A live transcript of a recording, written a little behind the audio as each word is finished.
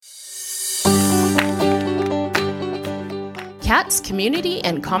Cats, Community,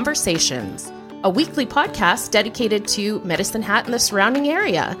 and Conversations, a weekly podcast dedicated to Medicine Hat and the surrounding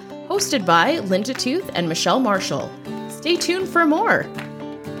area, hosted by Linda Tooth and Michelle Marshall. Stay tuned for more.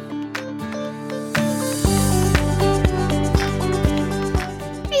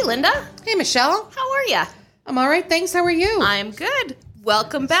 Hey, Linda. Hey, Michelle. How are you? I'm all right, thanks. How are you? I'm good.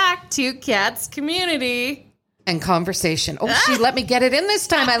 Welcome back to Cats, Community, and Conversation. Oh, she let me get it in this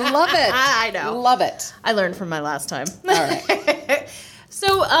time. I love it. I know. Love it. I learned from my last time. All right.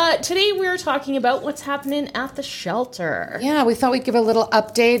 So today we're talking about what's happening at the shelter. Yeah, we thought we'd give a little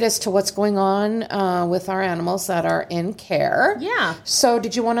update as to what's going on with our animals that are in care. Yeah. So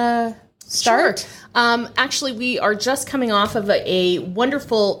did you want to start? Sure. Actually, we are just coming off of a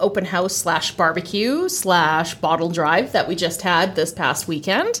wonderful open house / barbecue / bottle drive that we just had this past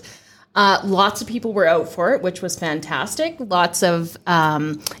weekend. Lots of people were out for it, which was fantastic. Lots of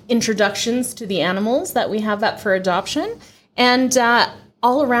introductions to the animals that we have up for adoption. And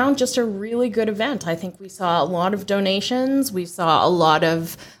all around, just a really good event. I think we saw a lot of donations. We saw a lot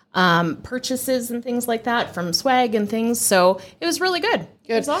of purchases and things like that from swag and things. So it was really good.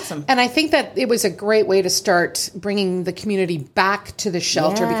 It was awesome. And I think that it was a great way to start bringing the community back to the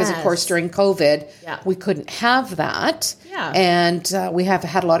shelter because, of course, during COVID, we couldn't have that. Yeah. And we have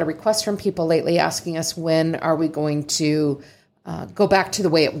had a lot of requests from people lately asking us when are we going to go back to the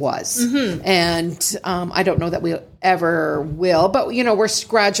way it was. Mm-hmm. And I don't know that we ever will, but, you know, we're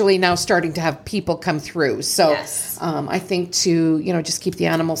gradually now starting to have people come through. So I think to, you know, just keep the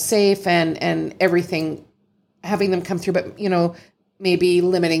animals safe and everything, having them come through, but, you know, maybe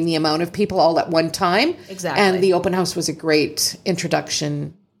limiting the amount of people all at one time. Exactly. And the open house was a great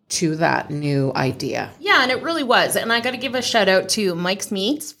introduction to that new idea. Yeah, and it really was. And I got to give a shout out to Mike's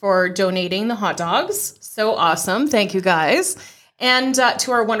Meats for donating the hot dogs. So awesome. Thank you, guys. And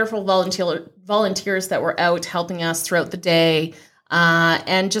to our wonderful volunteers that were out helping us throughout the day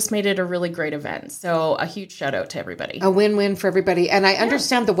and just made it a really great event. So a huge shout out to everybody. A win-win for everybody. And I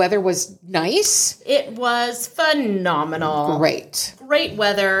understand the weather was nice. It was phenomenal. Great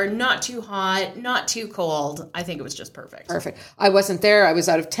weather, not too hot, not too cold. I think it was just perfect. Perfect. I wasn't there. I was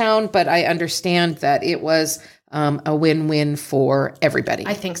out of town, but I understand that it was a win-win for everybody.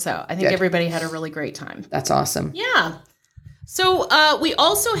 I think so. I think everybody had a really great time. That's awesome. Yeah. So we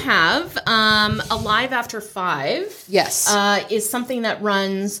also have Alive After 5. Yes. Is something that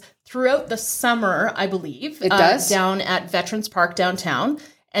runs throughout the summer, I believe. It does. Down at Veterans Park downtown.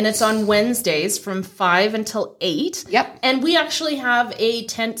 And it's on Wednesdays from 5 until 8. Yep. And we actually have a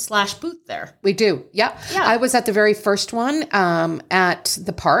tent / booth there. We do. Yep. Yeah. I was at the very first one at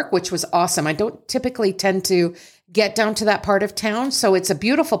the park, which was awesome. I don't typically tend to get down to that part of town. So it's a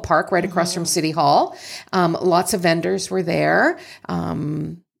beautiful park right across from City Hall. Lots of vendors were there.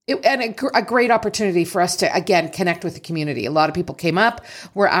 And a great opportunity for us to, again, connect with the community. A lot of people came up,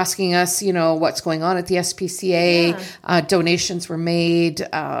 were asking us, you know, what's going on at the SPCA. Yeah. Donations were made.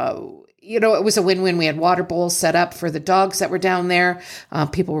 You know, it was a win-win. We had water bowls set up for the dogs that were down there.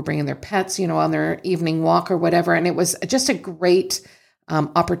 People were bringing their pets, you know, on their evening walk or whatever. And it was just a great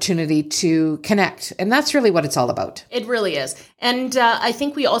opportunity to connect. And that's really what it's all about. It really is. And I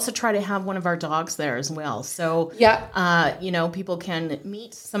think we also try to have one of our dogs there as well. So, you know, people can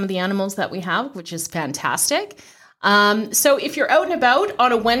meet some of the animals that we have, which is fantastic. So if you're out and about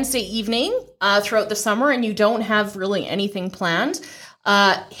on a Wednesday evening throughout the summer and you don't have really anything planned,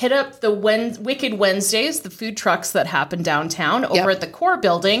 hit up the Wicked Wednesdays, the food trucks that happen downtown over at the core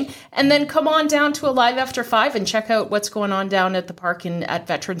building, and then come on down to Alive After 5 and check out what's going on down at the park at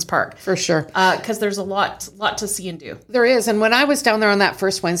Veterans Park. For sure. Because there's a lot to see and do. There is. And when I was down there on that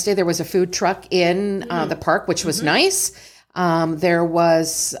first Wednesday, there was a food truck in the park, which was nice. There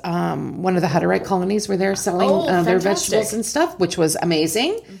was one of the Hutterite colonies were there selling their vegetables and stuff, which was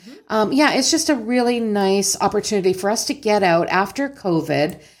amazing. It's just a really nice opportunity for us to get out after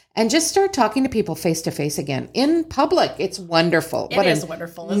COVID and just start talking to people face to face again in public. It's wonderful. It is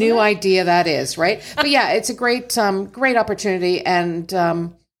wonderful. Isn't new it? Idea that is, right? But yeah, it's a great opportunity.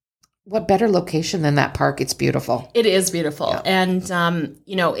 And what better location than that park? It's beautiful. It is beautiful. Yeah. And,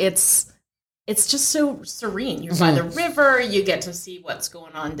 you know, it's just so serene. You're by the river. You get to see what's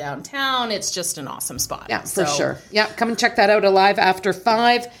going on downtown. It's just an awesome spot. Yeah, for sure. Yeah, come and check that out. Alive After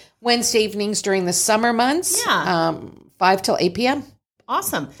 5, Wednesday evenings during the summer months. Yeah. 5 till 8 p.m.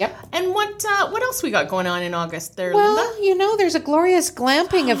 Awesome. Yep. And what else we got going on in August there, Well, Linda? you know, there's a glorious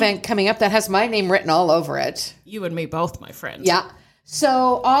glamping event coming up that has my name written all over it. You and me both, my friend. Yeah.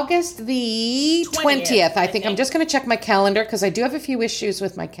 So August the 20th, I think. I'm just going to check my calendar because I do have a few issues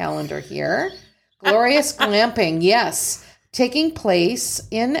with my calendar here. Glorious glamping, yes. Taking place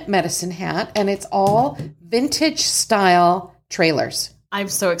in Medicine Hat, and it's all vintage style trailers. I'm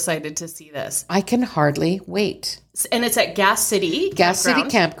so excited to see this. I can hardly wait. And it's at Gas City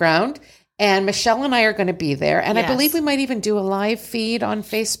Campground. And Michelle and I are going to be there. And Yes. I believe we might even do a live feed on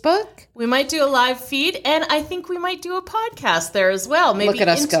Facebook. We might do a live feed, and I think we might do a podcast there as well. Maybe Look at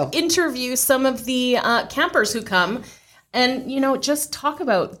us go. Interview some of the campers who come and, just talk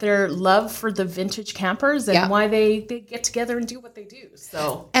about their love for the vintage campers and why they get together and do what they do.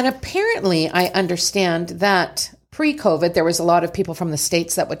 So, And apparently I understand that pre-COVID, there was a lot of people from the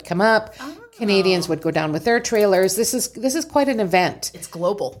States that would come up. Canadians would go down with their trailers. This is quite an event. It's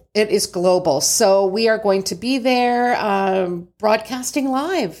global. It is global. So we are going to be there broadcasting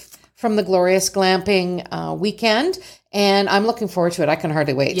live from the glorious glamping weekend. And I'm looking forward to it. I can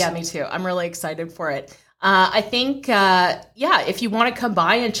hardly wait. Yeah, me too. I'm really excited for it. I think, if you want to come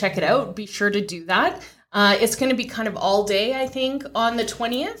by and check it out, be sure to do that. It's going to be kind of all day, I think, on the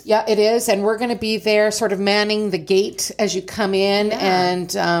 20th. Yeah, it is. And we're going to be there sort of manning the gate as you come in. Yeah. And,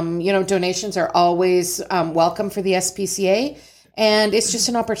 donations are always welcome for the SPCA. And it's just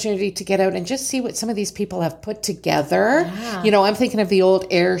an opportunity to get out and just see what some of these people have put together. Yeah. I'm thinking of the old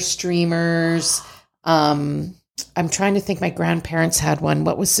air streamers. I'm trying to think. My grandparents had one.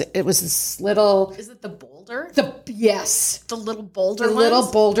 What was it? It was this little... Is it the boulder? Yes. The little boulder ones? The little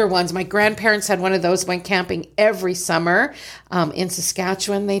boulder ones. My grandparents had one of those, went camping every summer in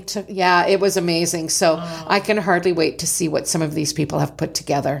Saskatchewan. It was amazing. So I can hardly wait to see what some of these people have put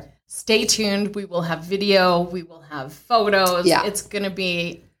together. Stay tuned. We will have video. We will have photos. Yeah. It's going to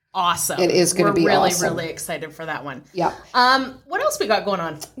be awesome. It is going to be awesome. We're really excited for that one. Yeah. What else we got going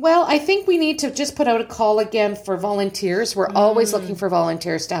on? Well, I think we need to just put out a call again for volunteers. We're always looking for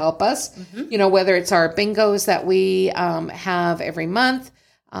volunteers to help us. Mm-hmm. Whether it's our bingos that we have every month,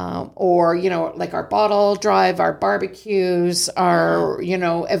 or like our bottle drive, our barbecues, our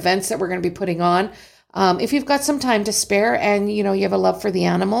events that we're going to be putting on. If you've got some time to spare and, you have a love for the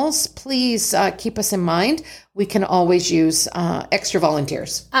animals, please keep us in mind. We can always use extra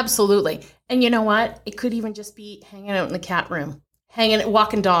volunteers. Absolutely. And you know what? It could even just be hanging out in the cat room,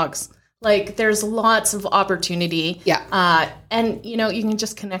 walking dogs. Like there's lots of opportunity. Yeah. And, you can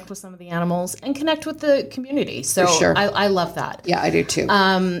just connect with some of the animals and connect with the community. So for sure. I love that. Yeah, I do too.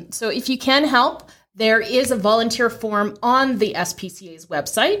 So if you can help, there is a volunteer form on the SPCA's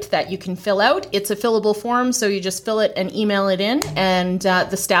website that you can fill out. It's a fillable form, so you just fill it and email it in, and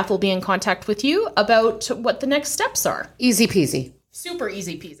the staff will be in contact with you about what the next steps are. Easy peasy. Super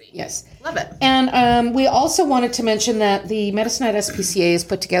easy peasy. Yes. Love it. And we also wanted to mention that the Medicine Hat SPCA has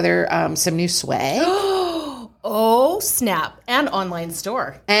put together some new swag. Oh, snap. And online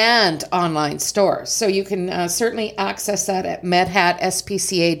store. So you can certainly access that at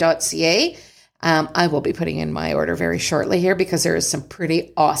medhatspca.ca. I will be putting in my order very shortly here because there is some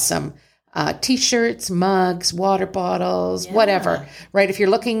pretty awesome T-shirts, mugs, water bottles, whatever, right? If you're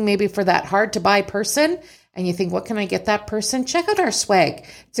looking maybe for that hard to buy person and you think, what can I get that person? Check out our swag.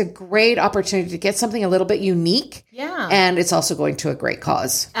 It's a great opportunity to get something a little bit unique. Yeah. And it's also going to a great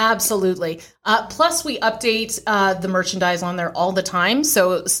cause. Absolutely. Plus, we update the merchandise on there all the time.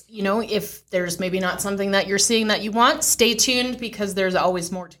 So, if there's maybe not something that you're seeing that you want, stay tuned because there's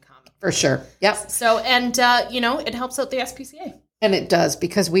always more to come. For sure. Yep. So, and, it helps out the SPCA. And it does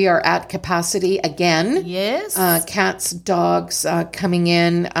because we are at capacity again. Yes. Cats, dogs coming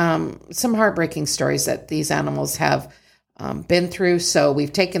in. Some heartbreaking stories that these animals have been through. So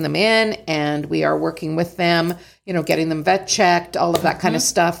we've taken them in and we are working with them, getting them vet checked, all of that kind of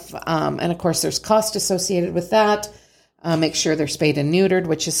stuff. And of course, there's cost associated with that. Make sure they're spayed and neutered,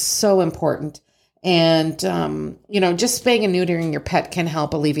 which is so important. And, just spaying and neutering your pet can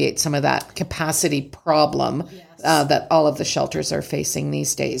help alleviate some of that capacity problem that all of the shelters are facing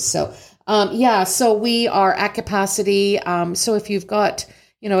these days. So, so we are at capacity. So if you've got,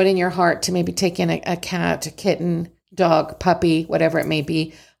 it in your heart to maybe take in a cat, a kitten, dog, puppy, whatever it may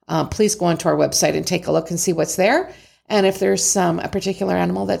be, please go onto our website and take a look and see what's there. And if there's a particular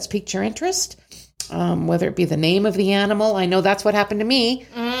animal that's piqued your interest, whether it be the name of the animal. I know that's what happened to me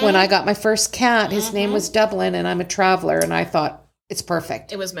when I got my first cat. His name was Dublin and I'm a traveler. And I thought it's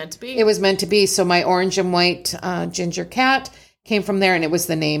perfect. It was meant to be. It was meant to be. So my orange and white ginger cat came from there. And it was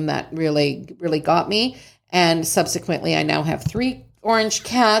the name that really, really got me. And subsequently, I now have 3 orange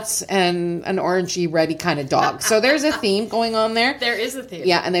cats and an orangey ready kind of dog. So there's a theme going on there. There is a theme.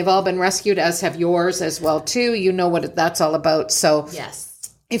 Yeah. And they've all been rescued, as have yours as well, too. You know what that's all about. So yes.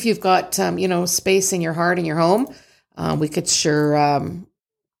 If you've got, space in your heart and your home, we could sure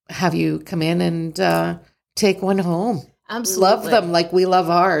have you come in and take one home. Absolutely. Love them like we love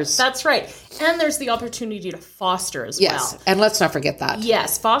ours. That's right. And there's the opportunity to foster as Yes. well. And let's not forget that.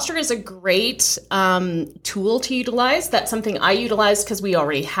 Yes, foster is a great tool to utilize. That's something I utilized because we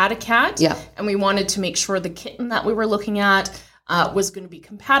already had a cat. Yeah. And we wanted to make sure the kitten that we were looking at was going to be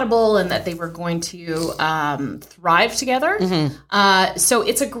compatible and that they were going to thrive together. So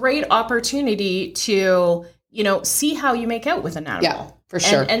it's a great opportunity to, see how you make out with an animal. Yeah, for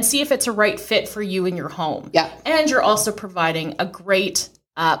sure. And see if it's a right fit for you in your home. Yeah. And you're also providing a great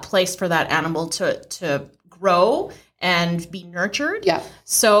place for that animal to grow and be nurtured. Yeah.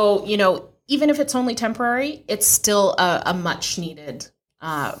 So, even if it's only temporary, it's still a much needed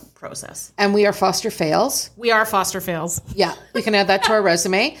process. And we are foster fails. We are foster fails. Yeah, we can add that to our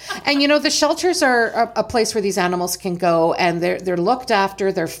resume. And the shelters are a place where these animals can go, and they're looked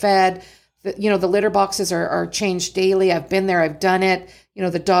after, they're fed. The litter boxes are changed daily. I've been there, I've done it.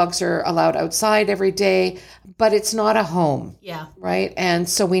 The dogs are allowed outside every day, but it's not a home. Yeah. Right. And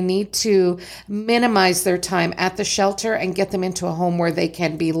so we need to minimize their time at the shelter and get them into a home where they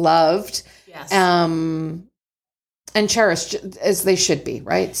can be loved. Yes. And cherished as they should be,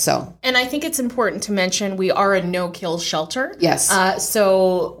 right? So, and I think it's important to mention we are a no-kill shelter. Yes.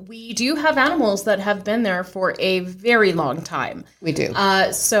 So we do have animals that have been there for a very long time. We do.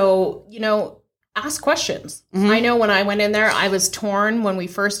 So, ask questions. I know when I went in there, I was torn when we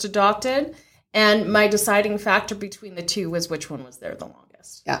first adopted, and my deciding factor between the two was which one was there the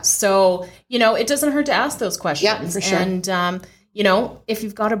longest. Yeah. So, it doesn't hurt to ask those questions. Yeah, for sure. And, if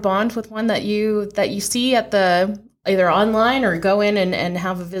you've got a bond with one that you see at the either online or go in and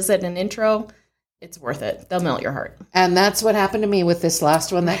have a visit and intro, it's worth it. They'll melt your heart. And that's what happened to me with this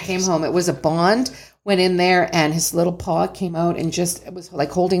last one that came home. It was a bond, went in there, and his little paw came out and it was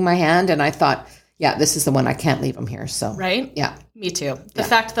like holding my hand. And I thought, yeah, this is the one. I can't leave him here. So, right? Yeah. Me too. The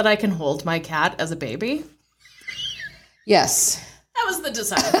fact that I can hold my cat as a baby. Yes. That was the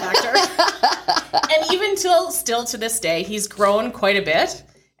deciding factor. And even still to this day, he's grown quite a bit.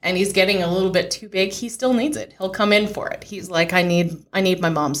 And he's getting a little bit too big. He still needs it. He'll come in for it. He's like, I need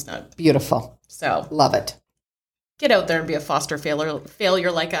my mom's nut. Beautiful. So love it. Get out there and be a foster failure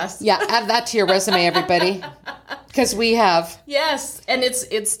like us. Yeah, add that to your resume, everybody, because we have. Yes, and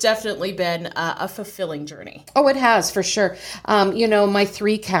it's definitely been a fulfilling journey. Oh, it has for sure. My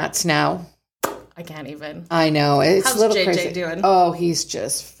 3 cats now. I can't even. I know it's How's a little JJ crazy. doing? Oh, he's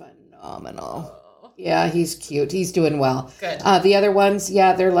just phenomenal. Yeah, he's cute. He's doing well. Good. The other ones,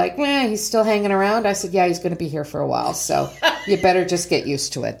 they're like, he's still hanging around. I said, he's going to be here for a while. So you better just get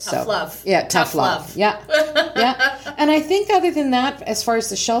used to it. Tough love. Yeah, tough love. Yeah. Yeah. And I think other than that, as far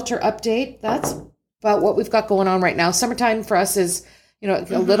as the shelter update, that's about what we've got going on right now. Summertime for us is,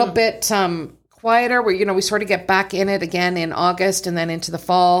 a little bit quieter where, we sort of get back in it again in August and then into the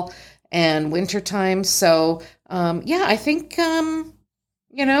fall and winter time. So, I think...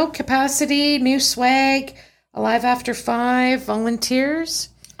 capacity, new swag, Alive After 5, volunteers.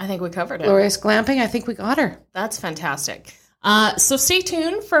 I think we covered it. Glorious Glamping. I think we got her. That's fantastic. So stay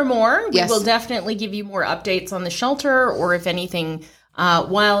tuned for more. Yes. We will definitely give you more updates on the shelter, or if anything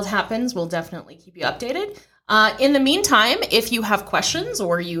wild happens, we'll definitely keep you updated. In the meantime, if you have questions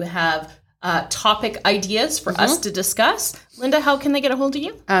or you have topic ideas for us to discuss, Linda, how can they get a hold of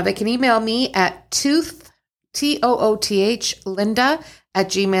you? They can email me at Tooth, Linda,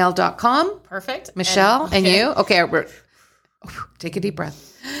 @gmail.com. Perfect. Michelle and you. Okay, take a deep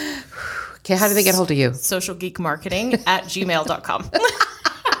breath. Okay, how do they get hold of you? socialgeekmarketing@gmail.com.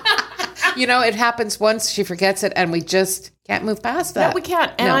 It happens once, she forgets it, and we just can't move past that. No, we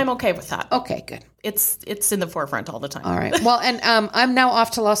can't, and I'm okay with that. Okay, good. It's in the forefront all the time. All right. Well, and I'm now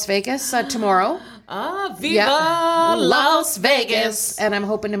off to Las Vegas tomorrow. Viva Las Vegas. And I'm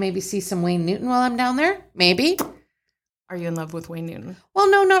hoping to maybe see some Wayne Newton while I'm down there. Maybe. Are you in love with Wayne Newton? Well,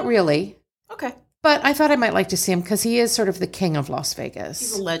 no, not really. Okay. But I thought I might like to see him because he is sort of the king of Las Vegas.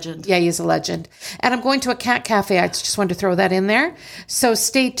 He's a legend. Yeah, he is a legend. And I'm going to a cat cafe. I just wanted to throw that in there. So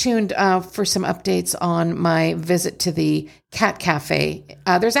stay tuned for some updates on my visit to the cat cafe.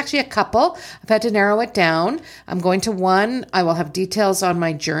 There's actually a couple. I've had to narrow it down. I'm going to one. I will have details on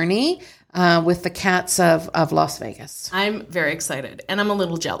my journey with the cats of Las Vegas. I'm very excited, and I'm a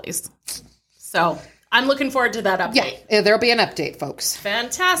little jealous. So I'm looking forward to that update. Yeah, there'll be an update, folks.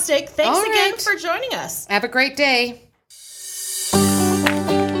 Fantastic. Thanks again for joining us. Have a great day.